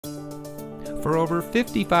For over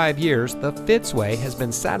 55 years, the Fitzway has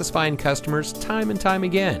been satisfying customers time and time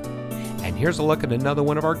again. And here's a look at another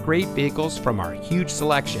one of our great vehicles from our huge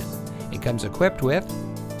selection. It comes equipped with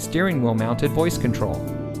steering wheel mounted voice control,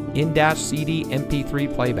 in-dash CD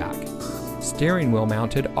MP3 playback, steering wheel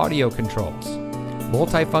mounted audio controls,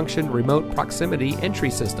 multifunction remote proximity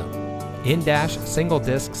entry system, in-dash single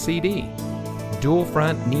disc CD, dual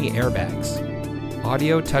front knee airbags,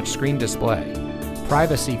 audio touchscreen display,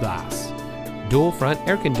 privacy glass, dual front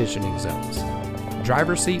air conditioning zones,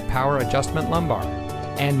 driver's seat power adjustment lumbar,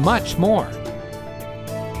 and much more.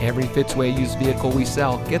 Every Fitzway used vehicle we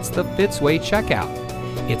sell gets the Fitzway checkout.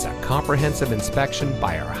 It's a comprehensive inspection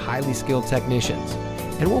by our highly skilled technicians,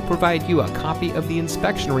 and we'll provide you a copy of the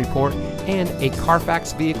inspection report and a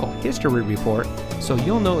Carfax vehicle history report so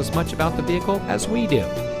you'll know as much about the vehicle as we do.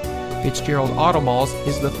 Fitzgerald Auto Malls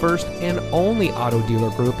is the first and only auto dealer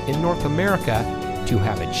group in North America to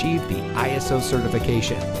have achieved the ISO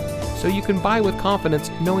certification, so you can buy with confidence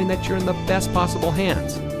knowing that you're in the best possible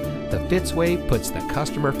hands. The Fitzway puts the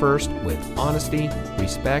customer first with honesty,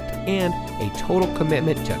 respect, and a total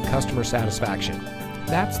commitment to customer satisfaction.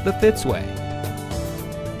 That's the Fitzway.